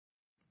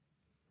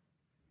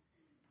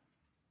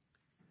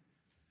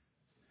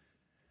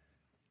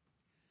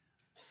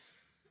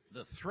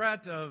The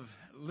threat of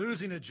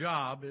losing a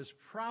job is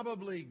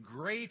probably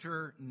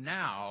greater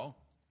now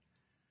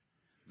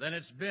than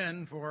it's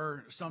been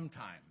for some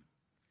time.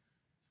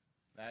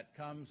 That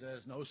comes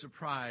as no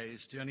surprise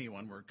to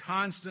anyone. We're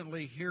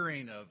constantly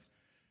hearing of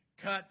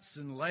cuts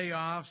and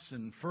layoffs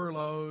and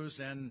furloughs,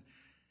 and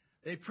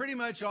they pretty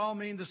much all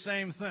mean the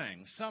same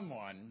thing.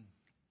 Someone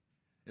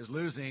is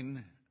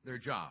losing their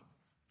job.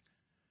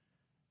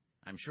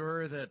 I'm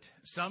sure that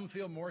some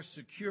feel more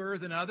secure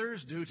than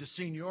others due to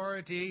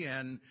seniority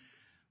and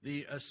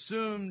the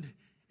assumed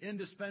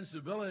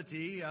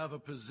indispensability of a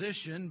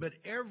position, but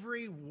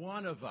every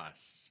one of us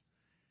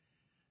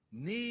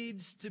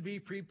needs to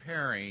be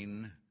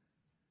preparing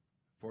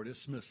for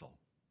dismissal.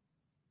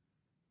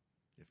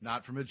 If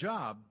not from a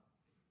job,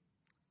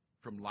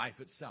 from life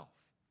itself.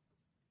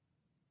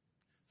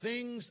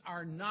 Things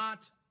are not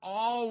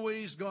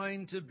always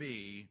going to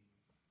be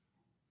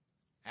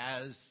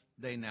as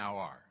they now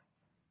are.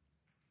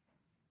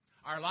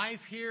 Our life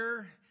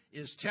here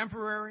is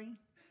temporary,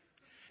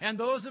 and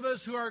those of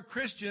us who are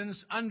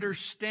Christians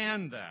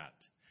understand that.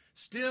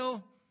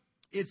 Still,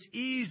 it's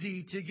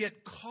easy to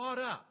get caught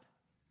up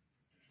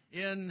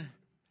in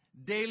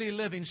daily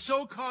living,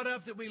 so caught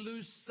up that we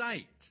lose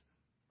sight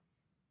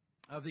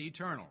of the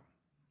eternal,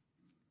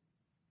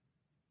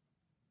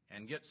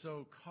 and get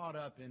so caught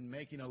up in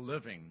making a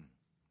living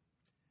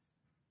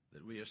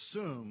that we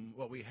assume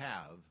what we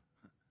have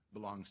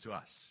belongs to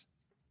us.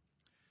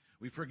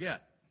 We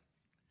forget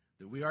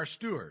that we are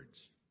stewards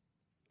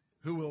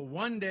who will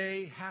one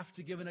day have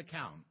to give an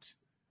account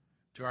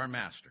to our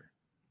master,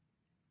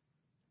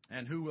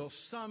 and who will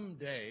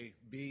someday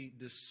be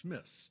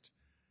dismissed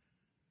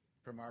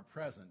from our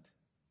present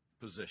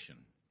position.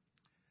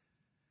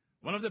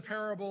 One of the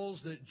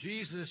parables that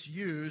Jesus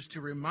used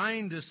to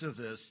remind us of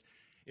this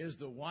is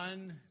the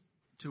one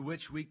to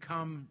which we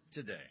come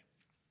today.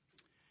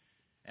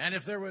 And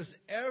if there was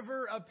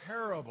ever a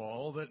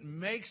parable that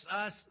makes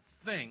us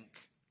think,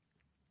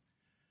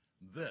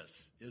 this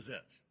is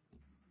it.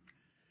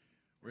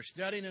 We're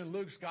studying in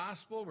Luke's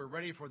Gospel. We're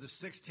ready for the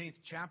 16th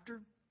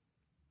chapter,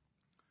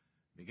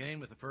 beginning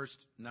with the first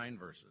 9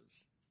 verses.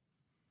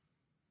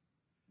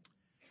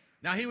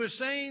 Now he was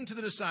saying to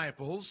the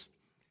disciples,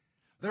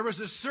 there was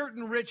a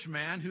certain rich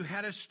man who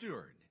had a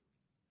steward.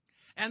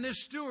 And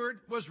this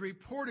steward was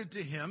reported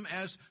to him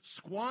as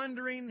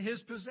squandering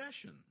his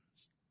possessions.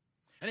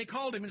 And he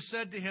called him and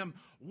said to him,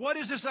 "What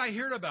is this I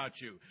hear about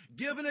you?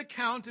 Give an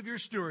account of your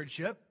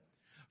stewardship,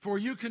 for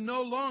you can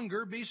no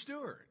longer be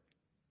steward."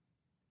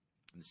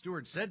 And the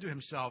steward said to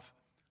himself,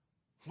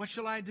 "What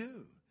shall I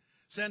do,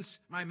 since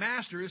my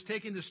master is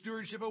taking the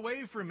stewardship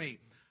away from me?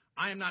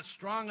 I am not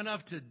strong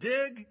enough to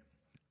dig.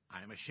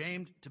 I am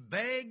ashamed to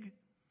beg.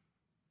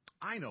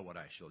 I know what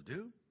I shall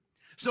do,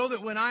 so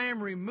that when I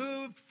am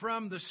removed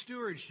from the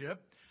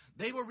stewardship,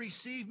 they will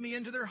receive me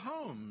into their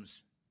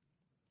homes."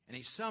 And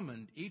he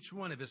summoned each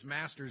one of his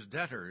master's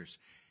debtors,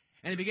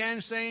 and he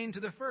began saying to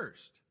the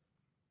first,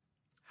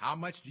 "How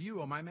much do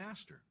you owe my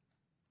master?"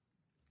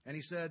 And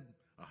he said,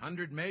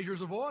 100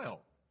 measures of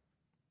oil.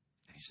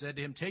 And he said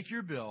to him, "Take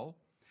your bill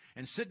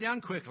and sit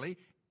down quickly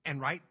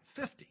and write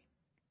 50.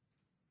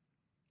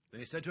 Then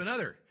he said to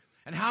another,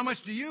 "And how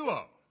much do you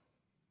owe?"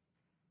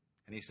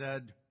 And he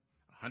said,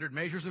 100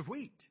 measures of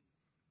wheat.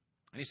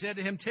 And he said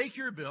to him, "Take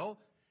your bill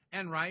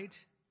and write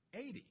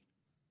 80.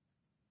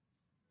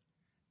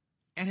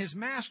 And his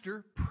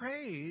master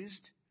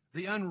praised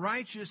the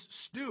unrighteous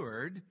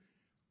steward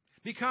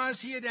because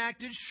he had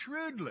acted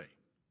shrewdly.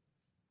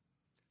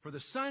 For the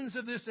sons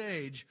of this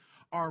age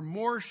are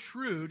more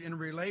shrewd in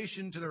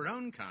relation to their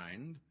own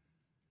kind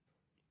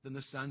than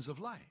the sons of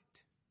light.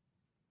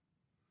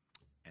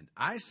 And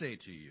I say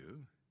to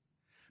you,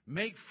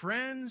 make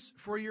friends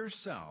for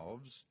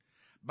yourselves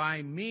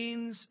by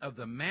means of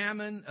the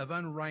mammon of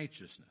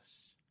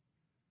unrighteousness,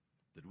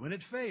 that when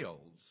it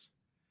fails,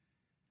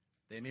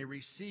 they may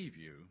receive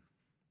you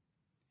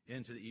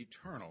into the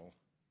eternal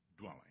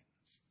dwellings."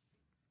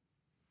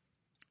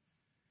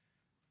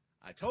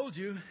 I told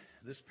you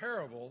this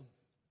parable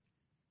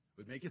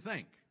would make you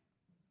think.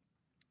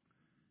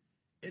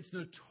 It's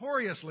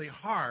notoriously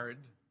hard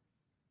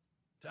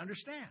to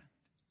understand.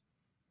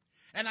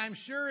 And I'm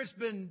sure it's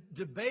been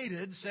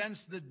debated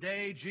since the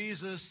day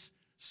Jesus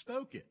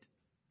spoke it.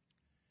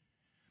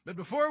 But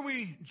before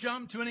we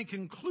jump to any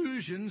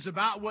conclusions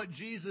about what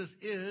Jesus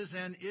is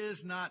and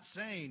is not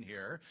saying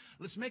here,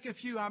 let's make a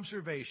few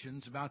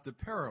observations about the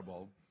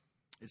parable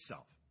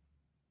itself.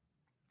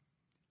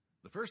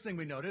 The first thing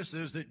we notice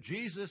is that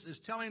Jesus is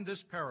telling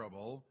this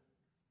parable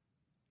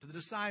to the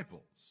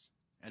disciples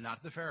and not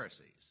to the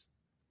Pharisees,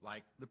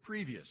 like the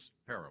previous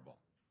parable.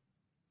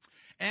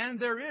 And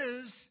there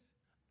is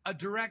a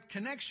direct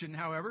connection,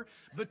 however,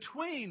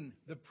 between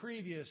the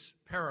previous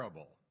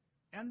parable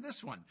and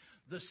this one.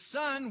 The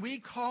son we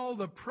call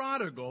the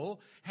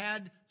prodigal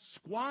had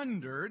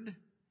squandered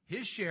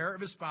his share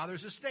of his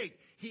father's estate.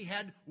 He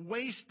had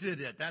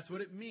wasted it. That's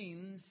what it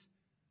means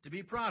to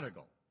be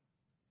prodigal.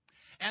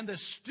 And the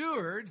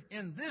steward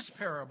in this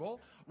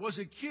parable was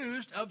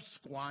accused of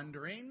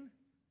squandering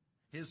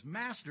his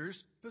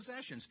master's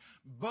possessions.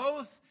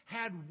 Both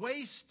had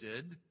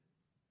wasted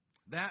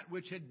that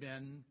which had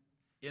been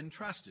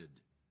entrusted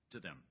to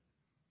them.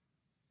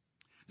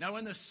 Now,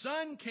 when the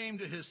son came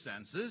to his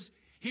senses,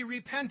 he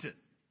repented.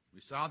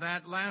 We saw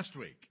that last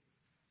week.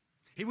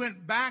 He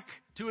went back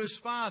to his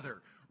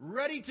father,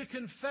 ready to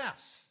confess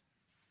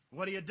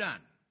what he had done.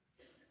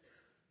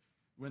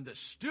 When the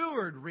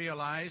steward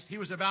realized he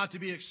was about to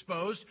be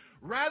exposed,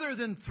 rather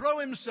than throw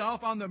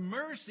himself on the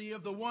mercy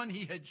of the one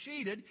he had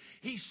cheated,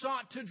 he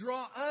sought to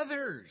draw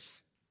others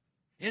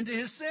into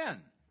his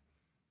sin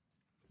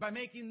by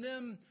making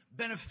them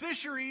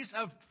beneficiaries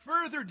of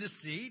further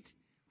deceit.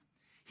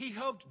 He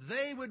hoped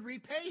they would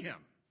repay him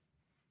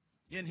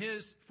in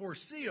his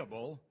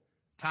foreseeable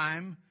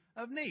time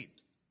of need.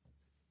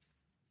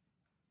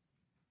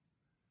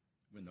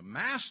 When the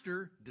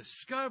master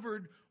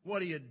discovered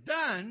what he had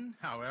done,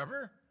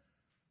 however,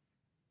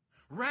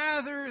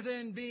 rather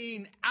than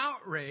being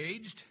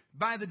outraged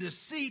by the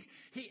deceit,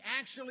 he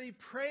actually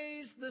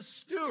praised the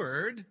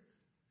steward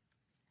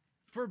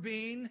for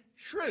being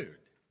shrewd.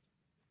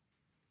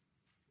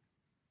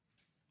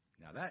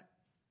 Now that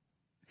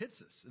hits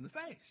us in the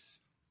face.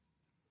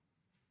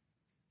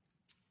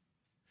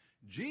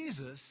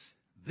 Jesus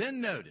then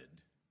noted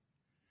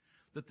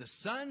that the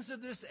sons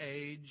of this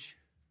age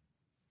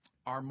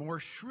are more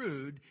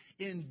shrewd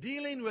in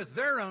dealing with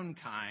their own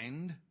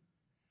kind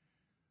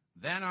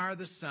than are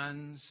the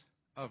sons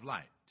of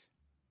light.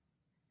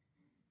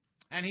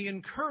 And he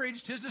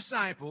encouraged his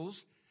disciples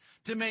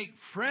to make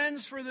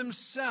friends for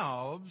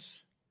themselves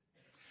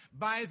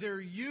by their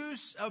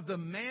use of the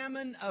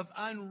mammon of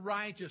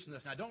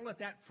unrighteousness. Now, don't let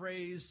that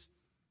phrase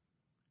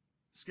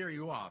scare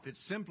you off. It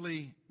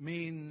simply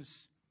means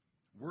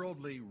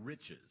worldly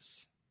riches.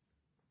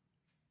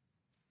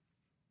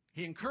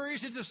 He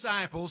encouraged his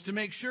disciples to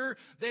make sure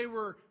they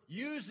were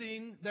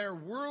using their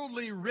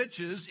worldly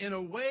riches in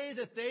a way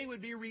that they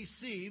would be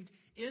received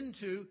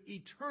into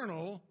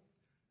eternal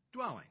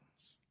dwellings.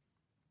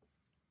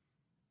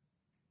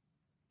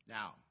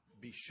 Now,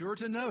 be sure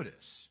to notice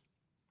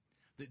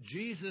that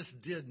Jesus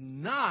did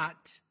not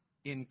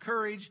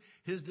encourage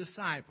his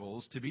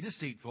disciples to be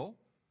deceitful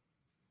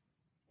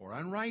or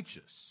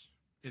unrighteous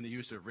in the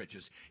use of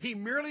riches. He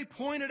merely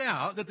pointed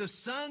out that the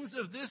sons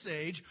of this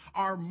age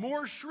are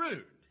more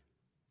shrewd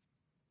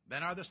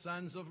than are the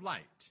sons of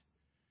light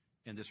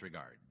in this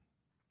regard.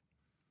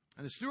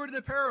 And the steward of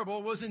the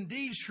parable was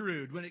indeed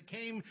shrewd when it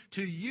came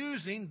to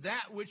using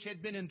that which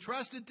had been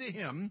entrusted to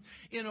him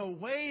in a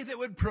way that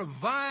would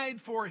provide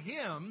for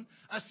him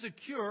a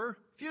secure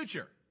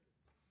future.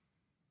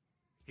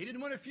 He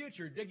didn't want a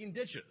future digging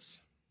ditches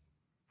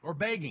or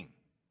begging.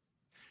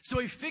 So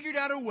he figured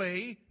out a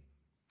way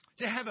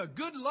to have a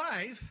good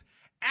life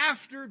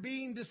after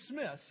being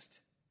dismissed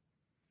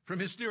from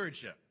his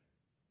stewardship.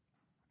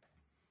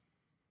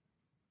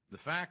 The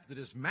fact that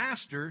his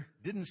master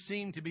didn't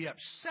seem to be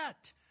upset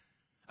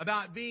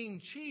about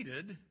being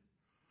cheated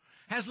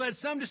has led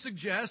some to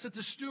suggest that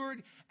the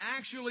steward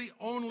actually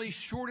only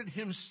shorted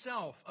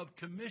himself of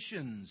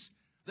commissions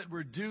that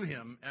were due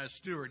him as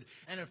steward.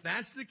 And if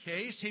that's the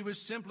case, he was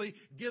simply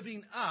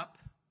giving up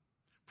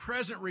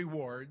present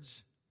rewards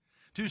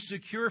to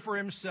secure for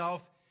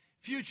himself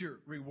future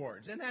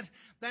rewards. And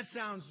that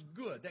sounds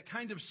good. That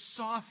kind of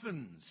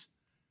softens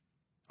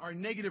our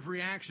negative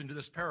reaction to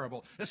this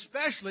parable,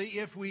 especially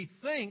if we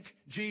think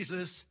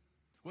Jesus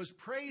was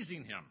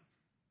praising him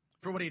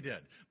for what he did.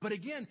 But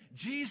again,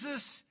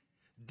 Jesus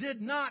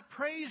did not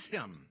praise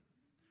him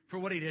for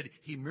what he did.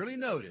 He merely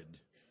noted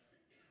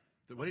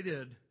that what he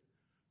did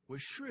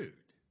was shrewd.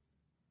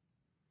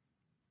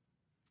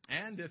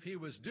 And if he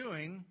was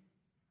doing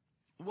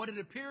what it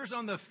appears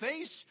on the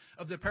face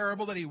of the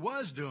parable that he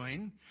was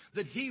doing,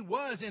 that he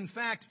was in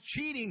fact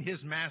cheating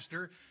his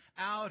master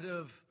out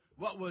of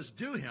what was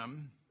due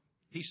him,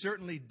 he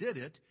certainly did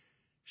it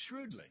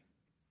shrewdly.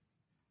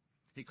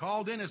 He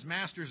called in his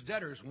master's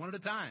debtors one at a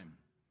time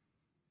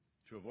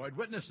to avoid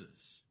witnesses.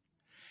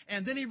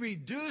 And then he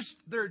reduced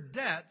their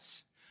debts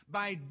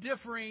by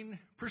differing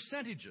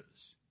percentages.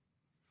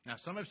 Now,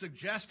 some have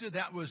suggested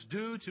that was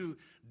due to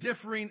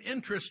differing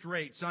interest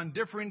rates on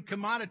differing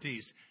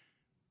commodities.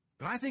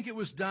 But I think it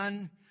was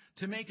done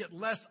to make it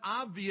less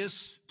obvious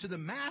to the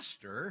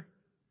master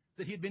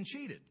that he had been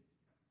cheated.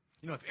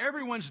 You know, if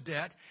everyone's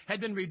debt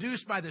had been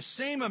reduced by the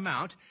same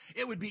amount,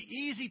 it would be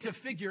easy to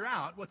figure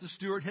out what the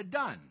steward had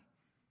done.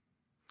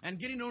 And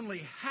getting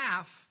only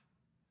half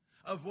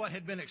of what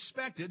had been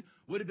expected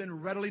would have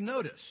been readily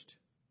noticed.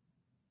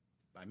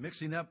 By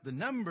mixing up the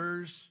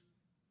numbers,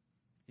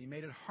 he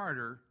made it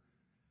harder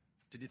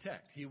to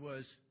detect. He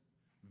was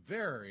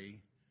very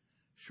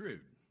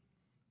shrewd.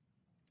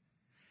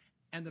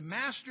 And the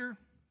master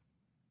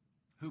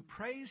who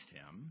praised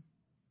him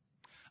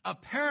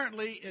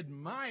apparently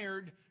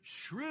admired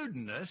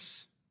shrewdness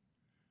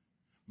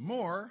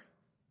more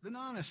than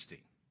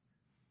honesty.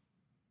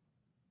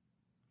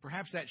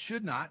 Perhaps that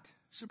should not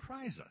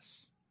surprise us.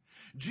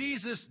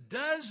 Jesus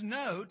does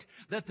note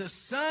that the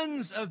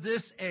sons of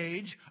this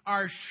age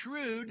are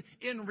shrewd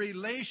in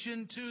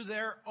relation to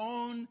their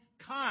own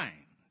kind.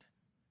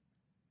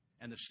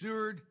 and the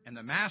steward and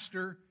the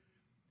master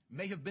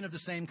may have been of the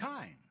same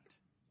kind.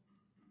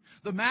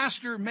 The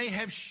master may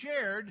have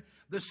shared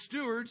the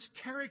steward's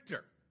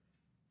character,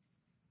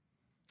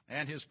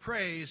 and his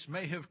praise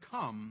may have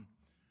come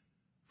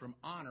from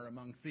honor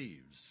among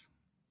thieves.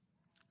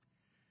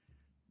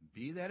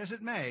 Be that as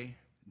it may,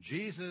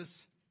 Jesus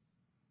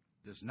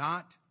does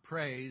not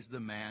praise the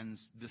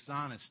man's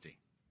dishonesty.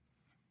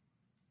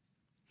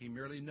 He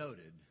merely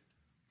noted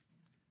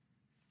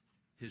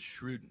his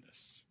shrewdness.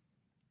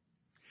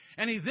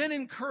 And he then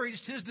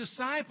encouraged his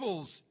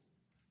disciples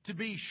to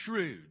be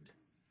shrewd.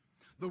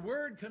 The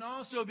word can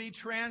also be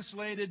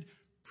translated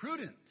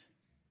prudent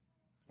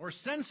or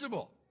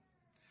sensible.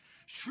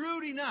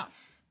 Shrewd enough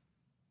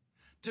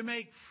to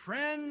make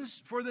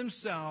friends for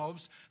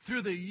themselves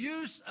through the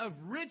use of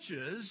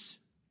riches,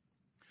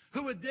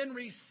 who would then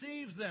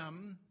receive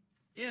them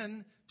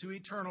into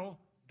eternal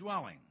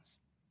dwellings.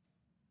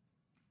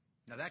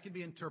 Now that can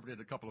be interpreted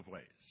a couple of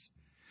ways.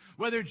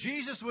 Whether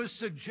Jesus was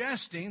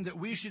suggesting that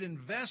we should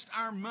invest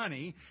our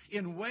money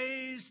in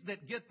ways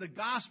that get the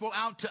gospel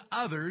out to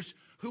others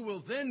who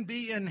will then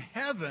be in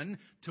heaven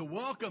to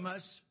welcome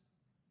us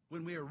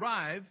when we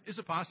arrive is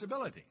a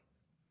possibility.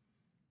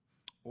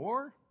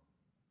 Or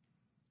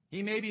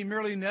he may be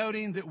merely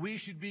noting that we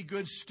should be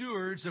good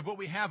stewards of what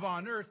we have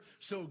on earth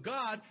so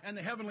God and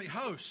the heavenly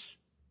hosts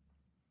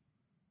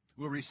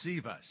will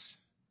receive us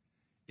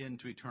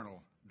into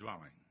eternal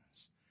dwellings.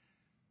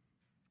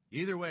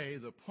 Either way,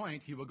 the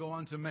point he will go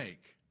on to make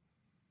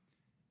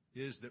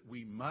is that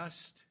we must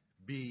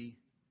be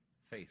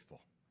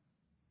faithful.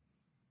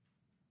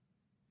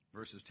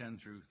 Verses 10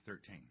 through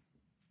 13.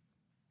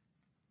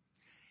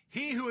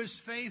 He who is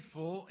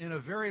faithful in a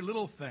very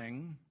little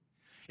thing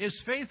is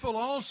faithful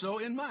also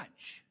in much.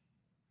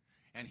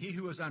 And he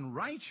who is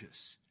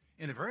unrighteous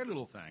in a very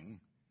little thing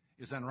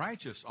is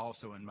unrighteous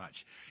also in much.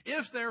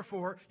 If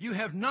therefore you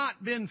have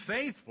not been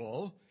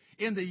faithful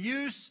in the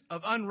use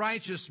of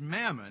unrighteous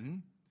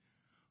mammon,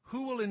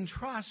 who will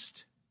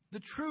entrust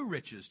the true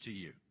riches to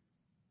you?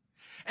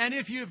 And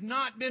if you have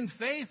not been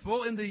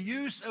faithful in the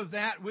use of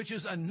that which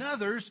is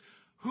another's,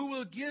 who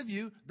will give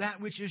you that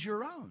which is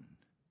your own?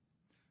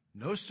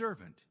 No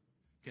servant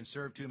can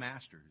serve two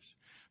masters.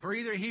 For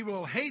either he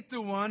will hate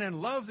the one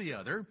and love the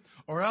other,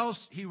 or else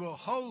he will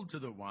hold to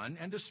the one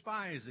and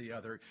despise the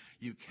other.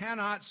 You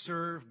cannot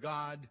serve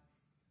God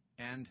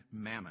and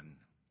mammon.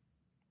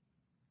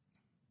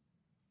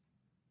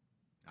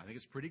 I think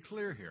it's pretty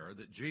clear here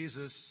that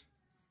Jesus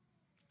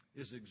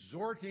is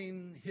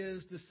exhorting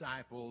his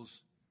disciples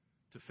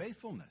to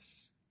faithfulness.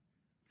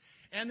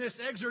 And this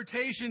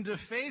exhortation to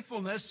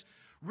faithfulness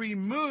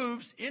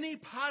removes any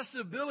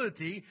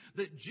possibility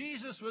that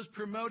Jesus was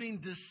promoting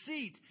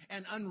deceit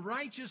and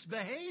unrighteous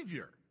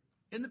behavior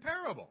in the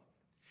parable.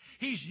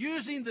 He's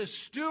using the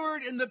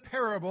steward in the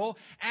parable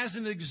as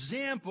an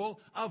example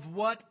of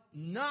what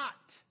not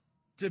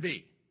to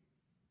be.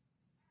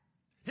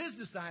 His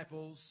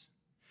disciples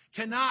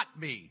cannot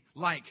be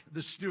like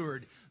the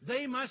steward.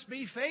 They must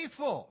be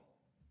faithful,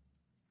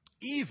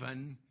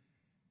 even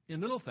in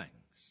little things.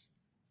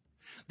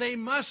 They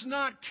must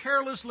not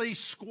carelessly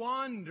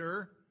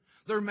squander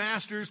their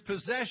master's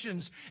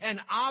possessions.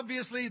 And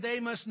obviously they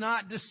must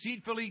not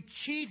deceitfully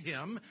cheat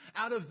him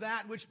out of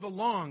that which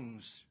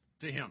belongs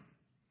to him.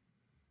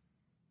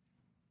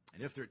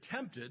 And if they're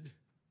tempted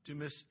to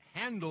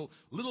mishandle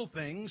little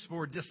things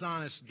for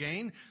dishonest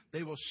gain,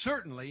 they will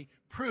certainly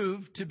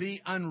prove to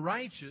be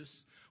unrighteous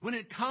when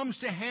it comes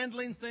to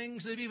handling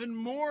things of even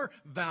more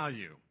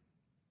value.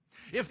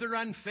 If they're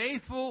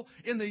unfaithful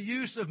in the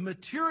use of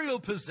material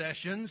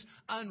possessions,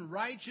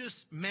 unrighteous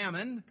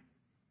mammon,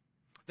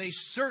 they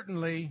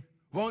certainly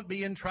won't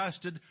be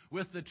entrusted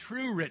with the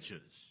true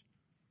riches,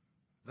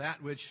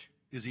 that which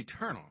is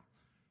eternal.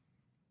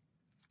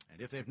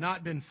 And if they've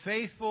not been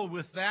faithful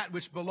with that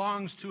which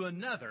belongs to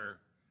another,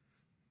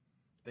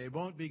 they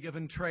won't be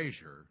given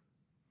treasure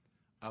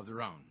of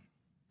their own.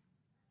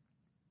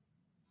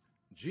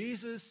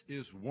 Jesus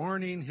is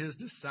warning his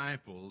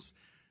disciples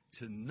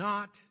to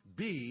not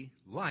be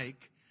like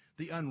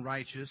the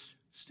unrighteous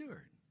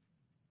steward.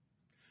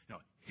 Now,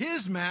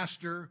 his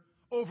master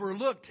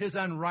overlooked his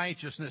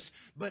unrighteousness,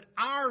 but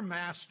our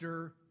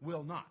master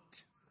will not.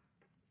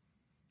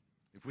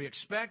 If we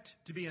expect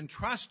to be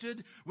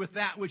entrusted with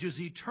that which is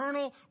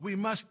eternal, we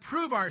must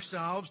prove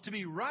ourselves to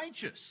be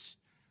righteous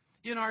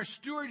in our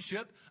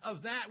stewardship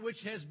of that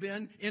which has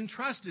been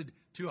entrusted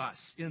to us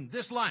in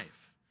this life.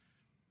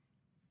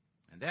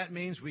 And that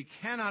means we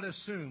cannot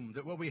assume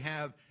that what we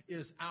have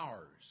is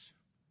ours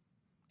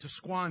to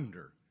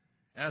squander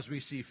as we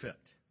see fit.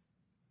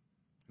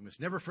 We must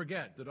never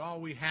forget that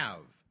all we have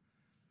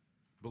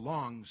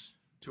belongs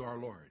to our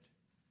Lord.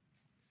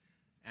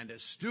 And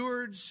as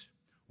stewards,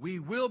 we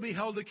will be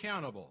held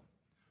accountable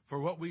for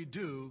what we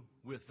do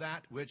with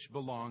that which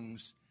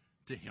belongs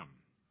to him.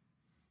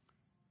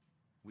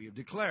 We have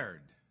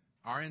declared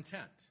our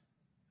intent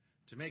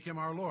to make him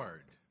our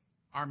Lord,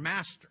 our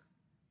master.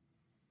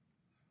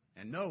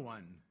 And no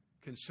one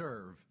can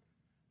serve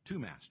two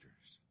masters.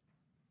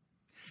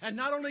 And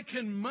not only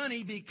can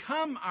money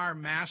become our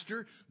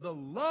master, the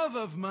love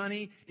of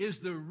money is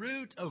the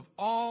root of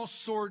all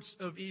sorts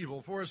of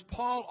evil. For as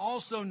Paul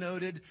also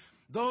noted,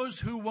 those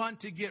who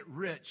want to get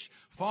rich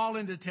fall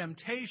into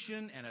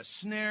temptation and a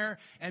snare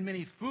and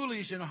many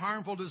foolish and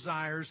harmful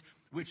desires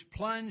which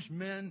plunge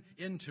men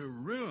into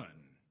ruin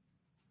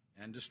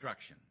and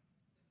destruction.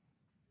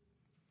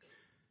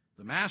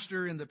 The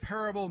master in the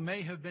parable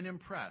may have been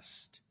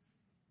impressed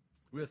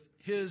with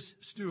his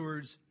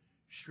steward's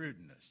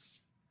shrewdness.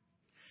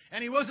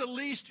 And he was at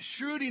least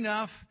shrewd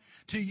enough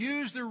to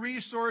use the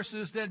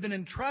resources that had been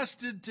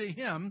entrusted to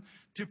him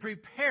to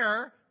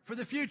prepare for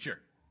the future.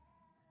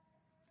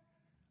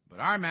 But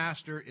our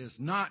master is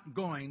not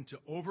going to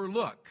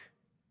overlook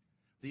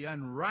the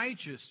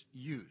unrighteous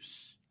use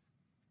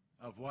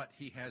of what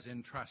he has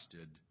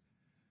entrusted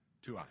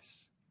to us.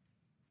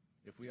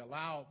 If we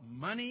allow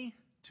money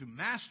to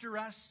master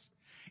us,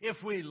 if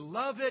we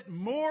love it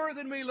more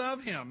than we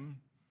love him,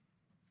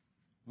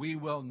 we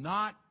will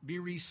not be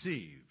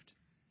received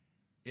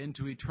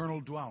into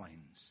eternal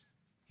dwellings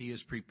he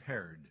has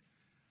prepared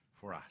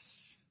for us.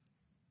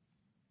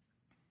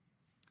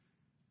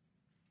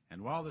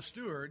 And while the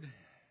steward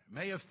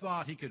may have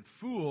thought he could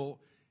fool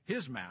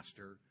his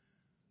master,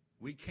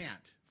 we can't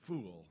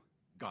fool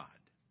God.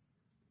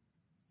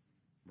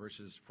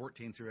 Verses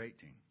 14 through 18.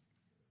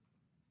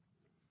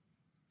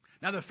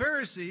 Now the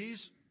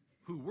Pharisees,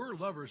 who were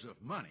lovers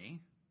of money,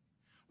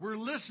 were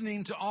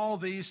listening to all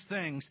these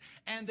things,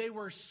 and they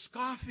were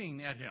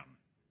scoffing at him.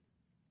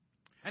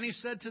 And he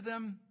said to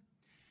them,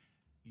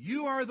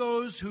 "You are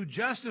those who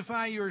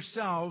justify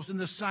yourselves in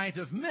the sight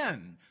of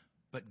men,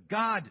 but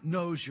God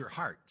knows your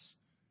hearts.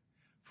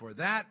 For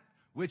that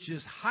which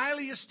is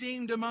highly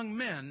esteemed among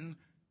men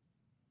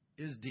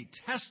is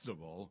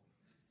detestable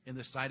in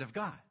the sight of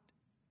God.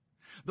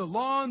 The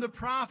law and the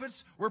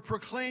prophets were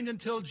proclaimed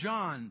until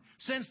John.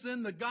 Since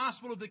then, the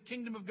gospel of the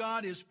kingdom of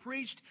God is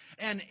preached,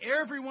 and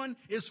everyone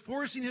is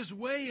forcing his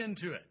way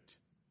into it.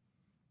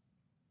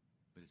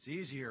 But it's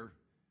easier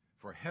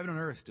for heaven and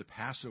earth to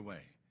pass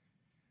away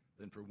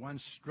than for one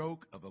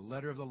stroke of a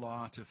letter of the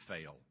law to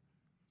fail.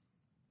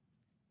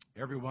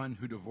 Everyone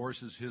who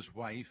divorces his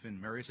wife and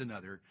marries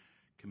another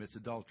commits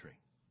adultery.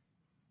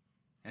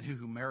 And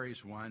who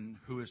marries one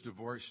who is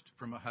divorced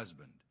from a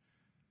husband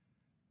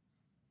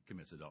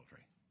commits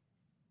adultery."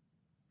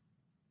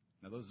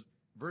 Now those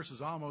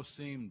verses almost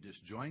seem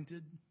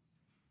disjointed.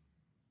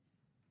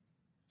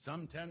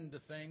 Some tend to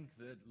think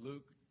that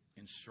Luke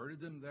inserted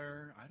them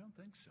there. I don't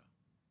think so.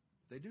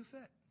 They do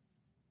fit.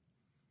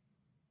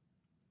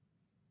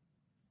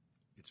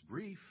 It's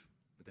brief,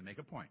 but they make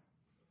a point.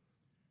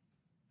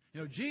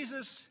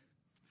 Jesus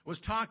was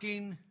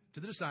talking to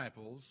the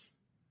disciples,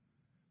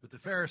 but the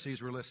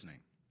Pharisees were listening.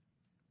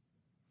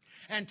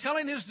 And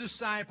telling his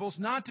disciples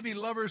not to be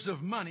lovers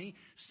of money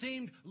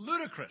seemed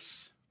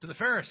ludicrous to the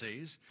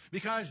Pharisees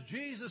because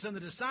Jesus and the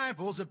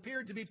disciples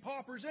appeared to be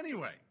paupers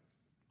anyway.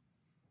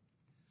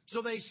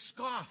 So they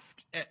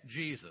scoffed at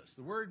Jesus.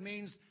 The word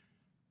means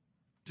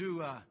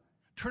to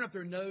turn up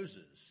their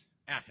noses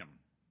at him.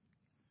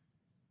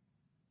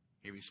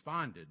 He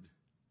responded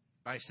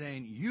by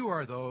saying, "You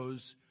are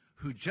those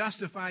who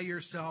justify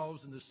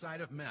yourselves in the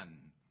sight of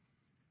men,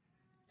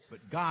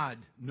 but God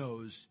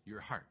knows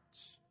your hearts."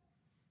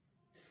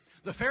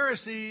 The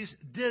Pharisees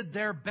did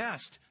their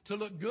best to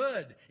look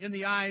good in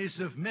the eyes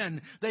of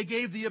men. They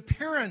gave the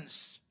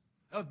appearance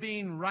of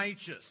being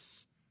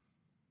righteous,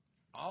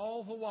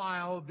 all the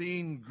while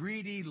being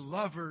greedy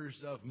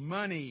lovers of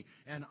money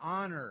and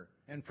honor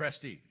and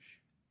prestige.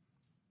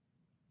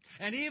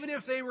 And even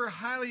if they were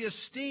highly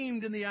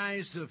esteemed in the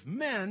eyes of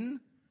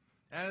men,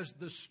 as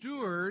the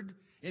steward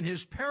in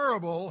his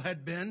parable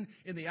had been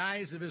in the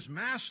eyes of his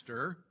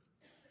master,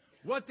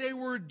 what they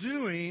were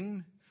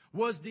doing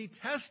was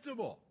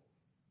detestable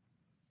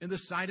in the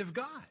sight of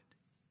God.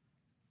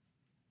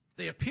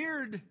 They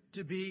appeared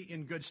to be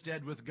in good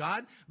stead with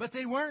God, but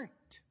they weren't.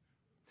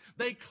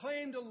 They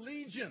claimed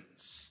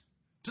allegiance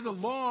to the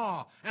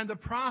law and the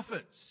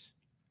prophets,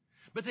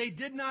 but they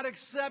did not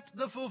accept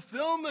the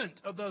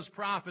fulfillment of those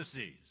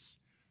prophecies.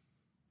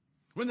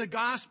 When the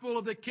gospel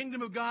of the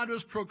kingdom of God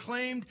was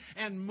proclaimed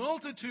and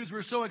multitudes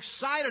were so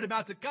excited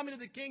about the coming of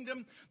the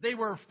kingdom, they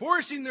were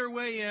forcing their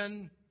way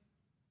in.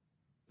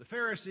 The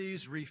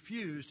Pharisees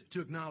refused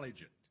to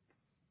acknowledge it.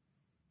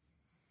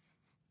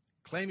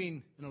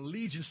 Claiming an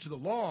allegiance to the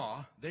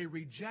law, they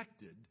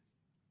rejected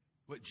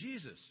what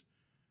Jesus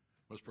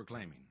was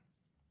proclaiming.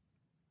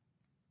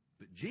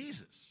 But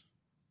Jesus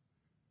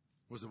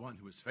was the one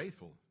who was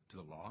faithful to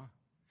the law.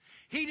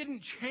 He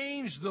didn't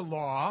change the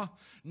law,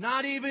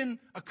 not even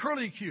a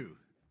curlicue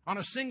on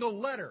a single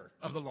letter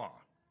of the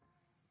law.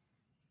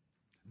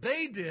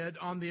 They did,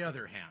 on the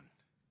other hand.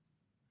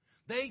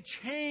 They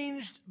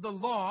changed the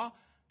law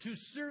to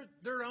suit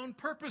their own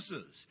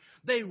purposes.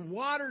 They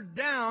watered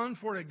down,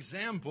 for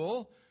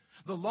example,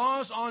 the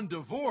laws on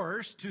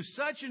divorce to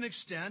such an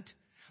extent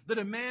that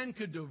a man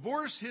could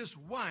divorce his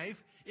wife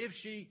if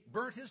she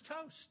burnt his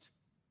toast.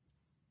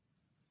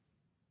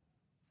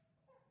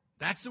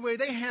 That's the way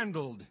they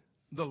handled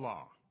the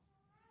law.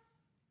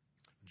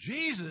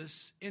 Jesus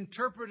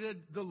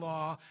interpreted the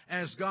law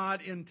as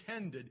God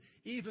intended,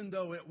 even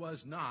though it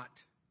was not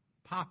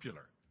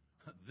popular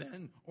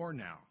then or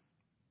now.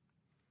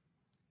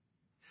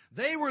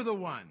 They were the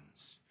ones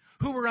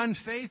who were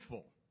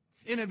unfaithful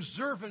in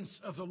observance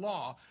of the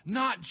law,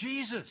 not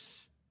Jesus,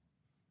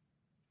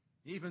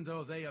 even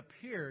though they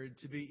appeared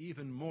to be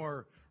even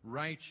more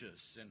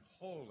righteous and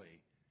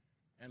holy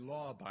and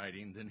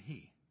law-abiding than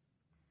he,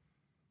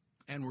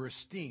 and were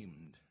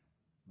esteemed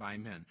by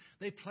men.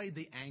 They played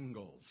the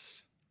angles,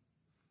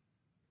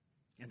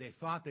 and they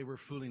thought they were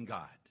fooling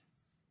God.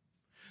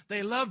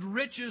 They loved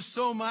riches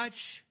so much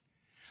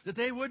that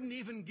they wouldn't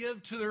even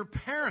give to their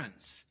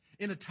parents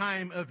in a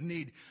time of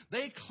need.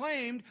 They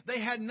claimed they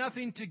had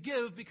nothing to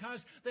give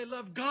because they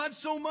loved God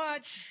so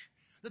much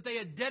that they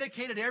had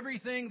dedicated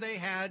everything they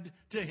had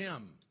to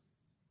Him.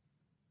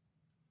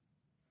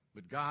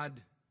 But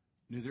God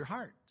knew their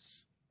hearts.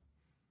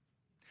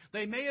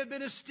 They may have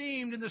been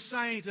esteemed in the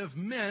sight of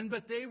men,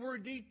 but they were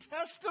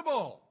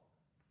detestable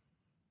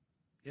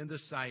in the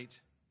sight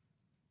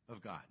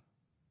of God.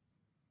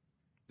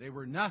 They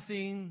were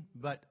nothing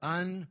but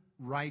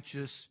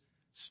unrighteous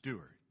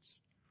stewards.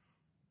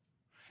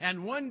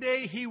 And one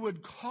day He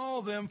would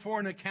call them for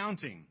an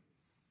accounting,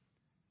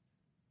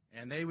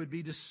 and they would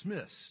be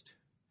dismissed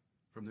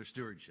from their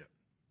stewardship.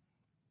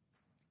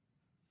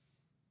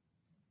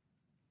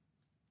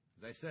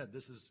 As I said,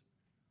 this is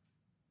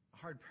a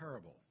hard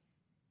parable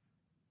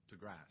to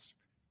grasp.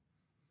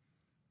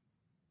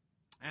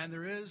 And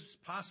there is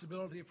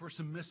possibility for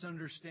some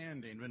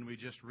misunderstanding when we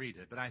just read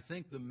it. But I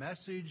think the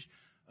message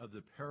of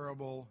the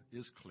parable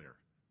is clear.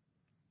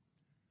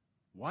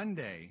 One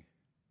day,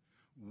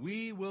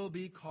 we will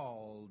be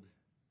called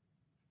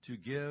to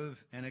give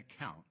an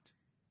account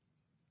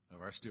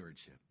of our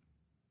stewardship.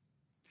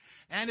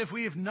 And if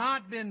we have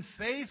not been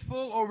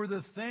faithful over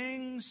the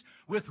things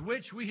with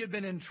which we have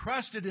been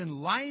entrusted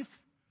in life,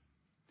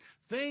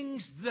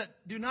 things that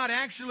do not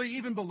actually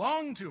even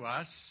belong to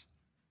us,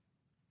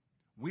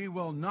 we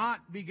will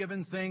not be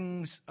given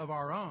things of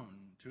our own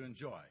to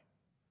enjoy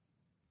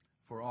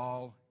for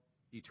all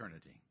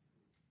eternity.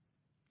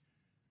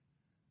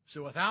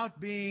 So without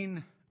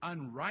being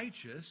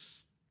unrighteous,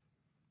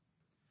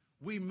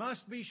 we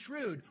must be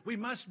shrewd. We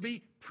must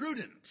be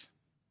prudent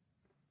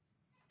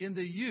in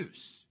the use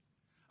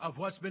of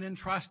what's been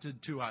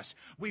entrusted to us.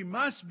 We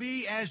must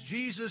be, as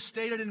Jesus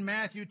stated in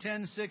Matthew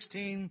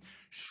 10:16,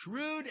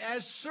 shrewd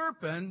as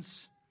serpents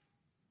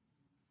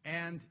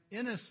and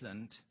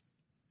innocent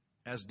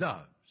as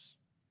doves.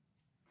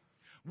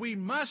 We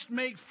must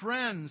make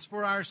friends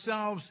for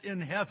ourselves in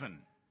heaven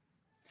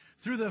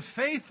through the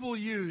faithful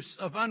use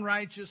of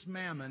unrighteous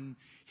mammon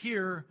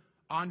here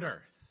on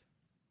earth.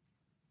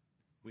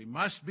 We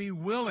must be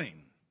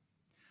willing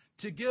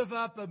to give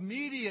up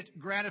immediate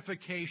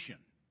gratification,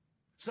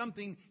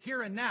 something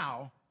here and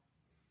now,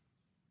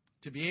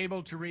 to be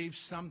able to reap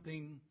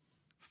something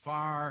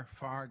far,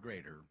 far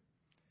greater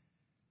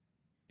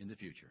in the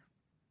future.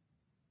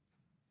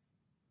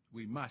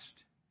 We must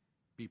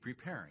be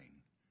preparing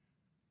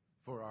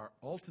for our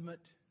ultimate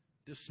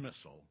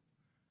dismissal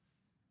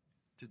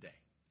today.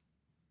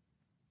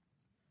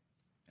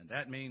 And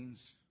that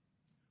means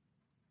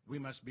we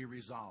must be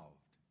resolved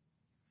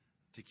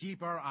to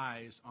keep our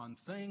eyes on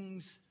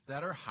things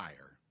that are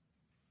higher,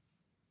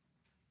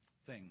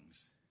 things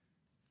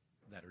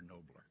that are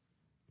nobler.